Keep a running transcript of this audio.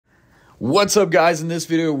What's up, guys? In this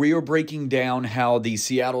video, we are breaking down how the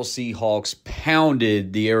Seattle Seahawks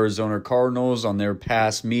pounded the Arizona Cardinals on their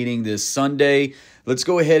past meeting this Sunday. Let's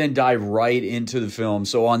go ahead and dive right into the film.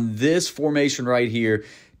 So on this formation right here,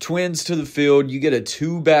 twins to the field, you get a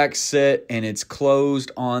two-back set, and it's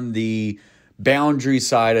closed on the boundary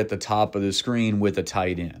side at the top of the screen with a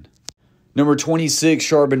tight end. Number 26,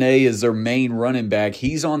 Charbonnet, is their main running back.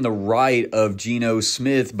 He's on the right of Geno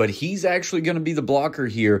Smith, but he's actually going to be the blocker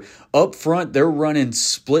here. Up front, they're running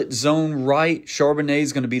split zone right. Charbonnet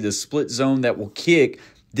is going to be the split zone that will kick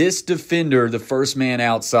this defender, the first man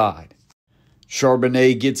outside.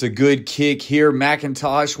 Charbonnet gets a good kick here.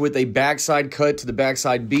 McIntosh with a backside cut to the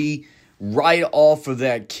backside B right off of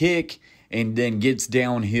that kick, and then gets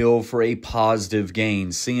downhill for a positive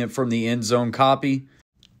gain. See it from the end zone copy.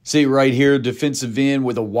 See right here, defensive end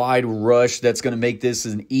with a wide rush. That's going to make this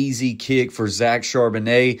an easy kick for Zach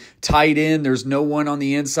Charbonnet. Tight end, there's no one on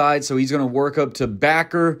the inside, so he's going to work up to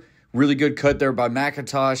backer. Really good cut there by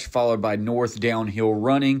McIntosh, followed by North downhill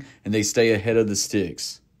running, and they stay ahead of the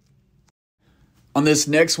sticks. On this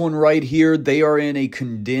next one right here, they are in a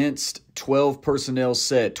condensed 12 personnel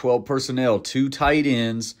set. 12 personnel, 2 tight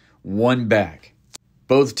ends, 1 back.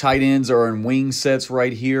 Both tight ends are in wing sets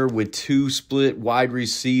right here with 2 split wide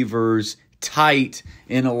receivers tight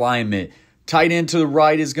in alignment. Tight end to the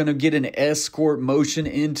right is going to get an escort motion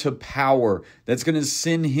into power. That's going to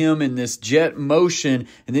send him in this jet motion,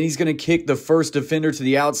 and then he's going to kick the first defender to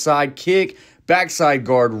the outside kick. Backside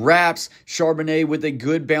guard wraps. Charbonnet with a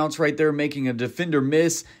good bounce right there, making a defender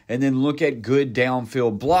miss. And then look at good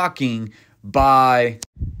downfield blocking by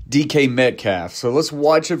DK Metcalf. So let's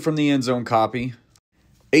watch it from the end zone copy.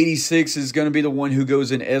 86 is going to be the one who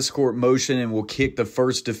goes in escort motion and will kick the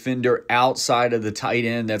first defender outside of the tight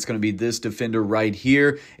end. That's going to be this defender right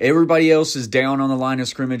here. Everybody else is down on the line of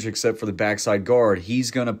scrimmage except for the backside guard.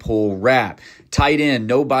 He's going to pull wrap. Tight end,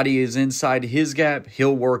 nobody is inside his gap.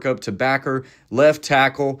 He'll work up to backer. Left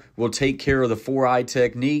tackle will take care of the 4-eye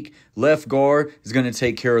technique. Left guard is going to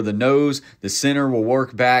take care of the nose. The center will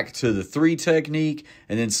work back to the 3 technique,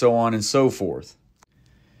 and then so on and so forth.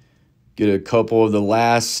 Get a couple of the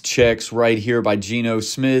last checks right here by Geno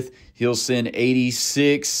Smith. He'll send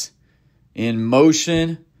 86 in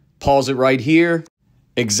motion. Pause it right here.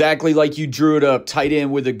 Exactly like you drew it up. Tight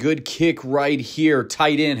end with a good kick right here.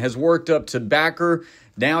 Tight end has worked up to backer.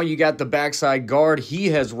 Now you got the backside guard. He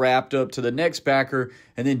has wrapped up to the next backer.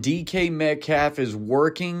 And then DK Metcalf is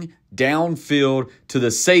working downfield to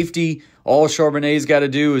the safety. All Charbonnet's got to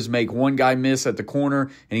do is make one guy miss at the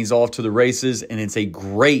corner, and he's off to the races, and it's a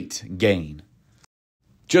great gain.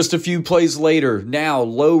 Just a few plays later, now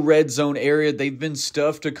low red zone area. They've been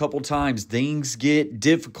stuffed a couple times. Things get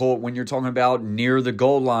difficult when you're talking about near the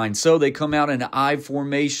goal line. So they come out in an I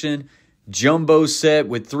formation, jumbo set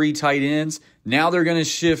with 3 tight ends. Now they're going to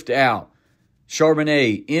shift out.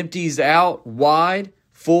 Charbonnet empties out wide.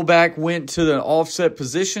 Fullback went to the offset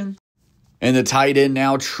position. And the tight end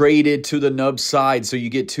now traded to the nub side. So you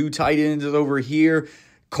get 2 tight ends over here.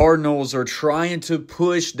 Cardinals are trying to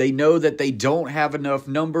push. They know that they don't have enough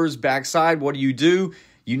numbers backside. What do?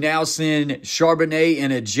 You now send Charbonnet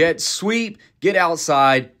in a jet sweep. Get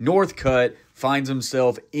outside. North cut. Finds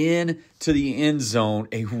himself into the end zone.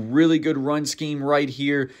 A really good run scheme right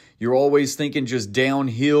here. You're always thinking just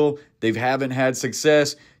downhill. They haven't had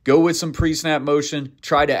success. Go with some pre-snap motion.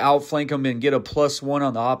 Try to outflank them and get a +1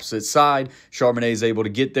 on the opposite side. Charbonnet is able to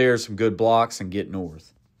get there, some good blocks, and get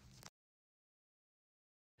north.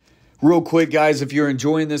 Real quick, guys, if you're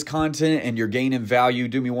enjoying this content and you're gaining value,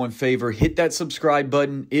 do me one favor. Hit that subscribe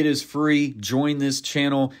button. It is free. Join this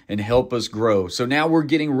channel and help us grow. So now we're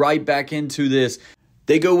getting right back into this.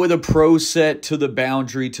 They go with a pro set to the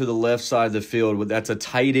boundary to the left side of the field. That's a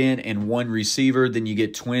tight end and 1 receiver. Then you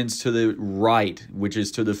get twins to the right, which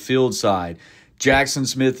is to the field side. Jackson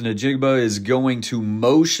Smith-Njigba is going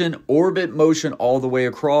to orbit motion all the way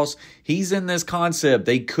across. He's in this concept.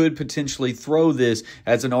 They could potentially throw this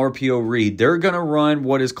as an RPO read. They're going to run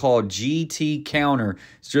what is called GT counter.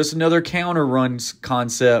 It's just another counter run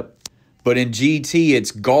concept. But in GT,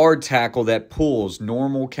 it's guard tackle that pulls.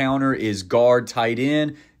 Normal counter is guard tight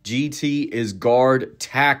end. GT is guard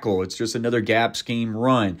tackle. It's just another gap scheme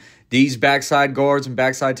run. These backside guards and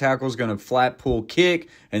backside tackles are going to flat pull kick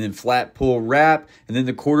and then flat pull wrap. And then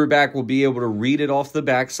the quarterback will be able to read it off the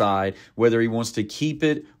backside, whether he wants to keep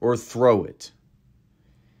it or throw it.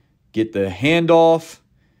 Get the handoff,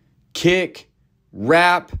 kick,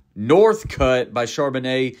 wrap, north cut by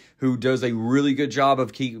Charbonnet, who does a really good job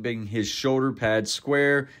of keeping his shoulder pad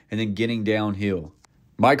square and then getting downhill.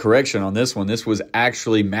 My correction on this one, this was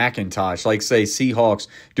actually McIntosh. Like say, Seahawks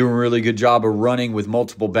doing a really good job of running with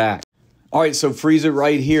multiple backs. All right, so freeze it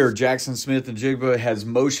right here. Jackson Smith-Njigba has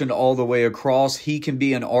motioned all the way across. He can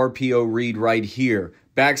be an RPO read right here.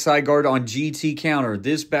 Backside guard on GT counter.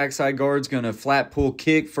 This backside guard's going to flat pull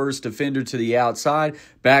kick, first defender to the outside.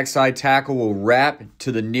 Backside tackle will wrap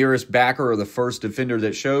to the nearest backer or the first defender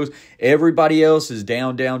that shows. Everybody else is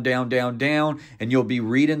down, down, down, down, down, and you'll be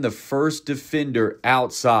reading the first defender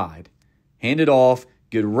outside. Hand it off.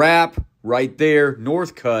 Good wrap right there.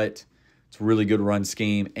 North cut. It's a really good run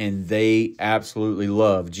scheme, and they absolutely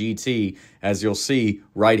love GT, as you'll see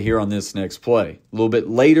right here on this next play. A little bit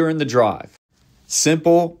later in the drive.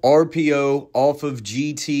 Simple RPO off of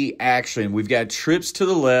GT action. We've got trips to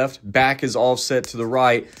the left, back is offset to the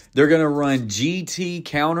right. They're going to run GT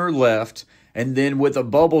counter left, and then with a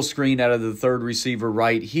bubble screen out of the third receiver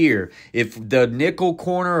right here. If the nickel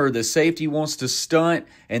corner or the safety wants to stunt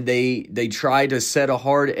and they try to set a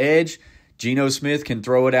hard edge, Geno Smith can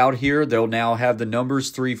throw it out here. They'll now have the numbers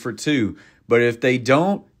 3 for 2. But if they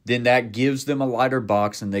don't, then that gives them a lighter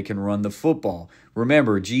box and they can run the football.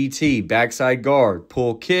 Remember, GT, backside guard,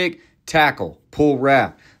 pull kick, tackle, pull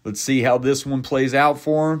wrap. Let's see how this one plays out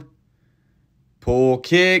for him. Pull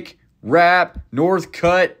kick, wrap, north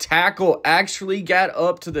cut, tackle actually got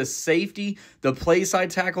up to the safety. The play side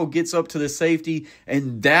tackle gets up to the safety,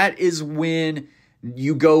 and that is when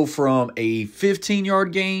you go from a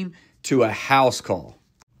 15-yard gain to a house call.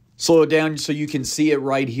 Slow it down so you can see it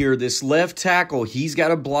right here. This left tackle, he's got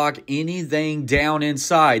to block anything down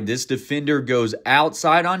inside. This defender goes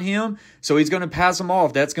outside on him, so he's going to pass him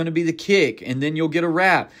off. That's going to be the kick, and then you'll get a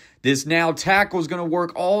wrap. This now tackle is going to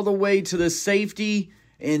work all the way to the safety,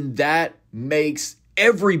 and that makes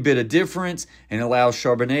every bit of difference and allows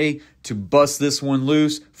Charbonnet to bust this one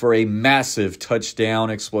loose for a massive touchdown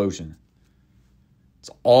explosion. It's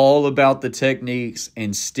all about the techniques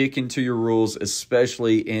and sticking to your rules,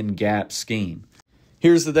 especially in gap scheme.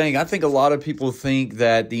 Here's the thing. I think a lot of people think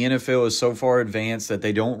that the NFL is so far advanced that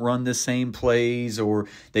they don't run the same plays or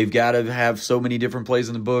they've got to have so many different plays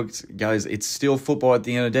in the books. Guys, it's still football at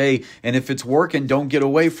the end of the day, and if it's working, don't get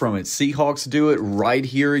away from it. Seahawks do it right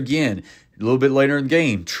here again. A little bit later in the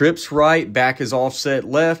game, trips right, back is offset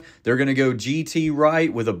left. They're going to go GT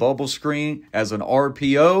right with a bubble screen as an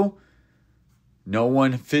RPO. No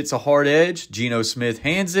one fits a hard edge. Geno Smith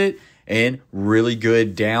hands it, and really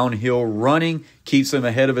good downhill running. Keeps him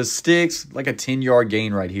ahead of his sticks, like a 10-yard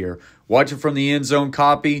gain right here. Watch it from the end zone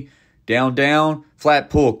copy. Down, down, flat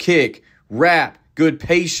pull, kick, wrap, good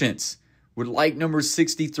patience. Would like number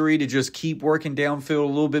 63 to just keep working downfield a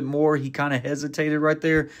little bit more. He kind of hesitated right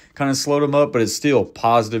there, kind of slowed him up, but it's still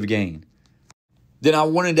positive gain. Then I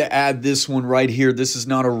wanted to add this one right here. This is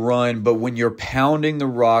not a run, but when you're pounding the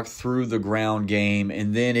rock through the ground game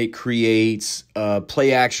and then it creates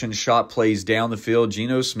play action shot plays down the field.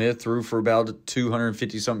 Geno Smith threw for about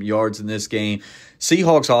 250-something yards in this game.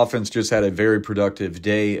 Seahawks offense just had a very productive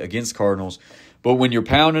day against Cardinals. But when you're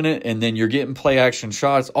pounding it and then you're getting play action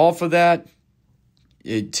shots off of that,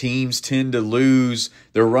 teams tend to lose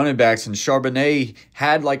their running backs, and Charbonnet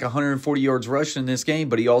had like 140 yards rushing in this game,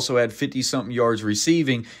 but he also had 50-something yards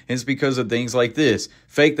receiving, and it's because of things like this.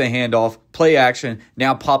 Fake the handoff, play action,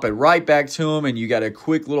 now pop it right back to him, and you got a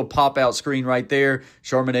quick little pop-out screen right there.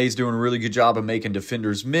 Charbonnet's doing a really good job of making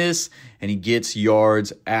defenders miss, and he gets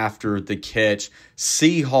yards after the catch.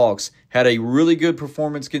 Seahawks had a really good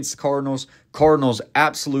performance against the Cardinals. Cardinals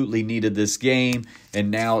absolutely needed this game,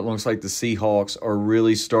 and now it looks like the Seahawks are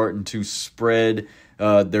really starting to spread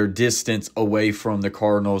their distance away from the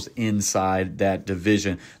Cardinals inside that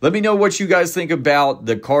division. Let me know what you guys think about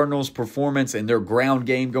the Cardinals' performance and their ground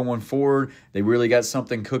game going forward. They really got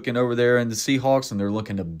something cooking over there in the Seahawks, and they're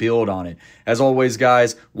looking to build on it. As always,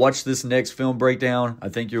 guys, watch this next film breakdown. I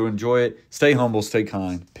think you'll enjoy it. Stay humble, stay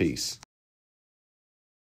kind. Peace.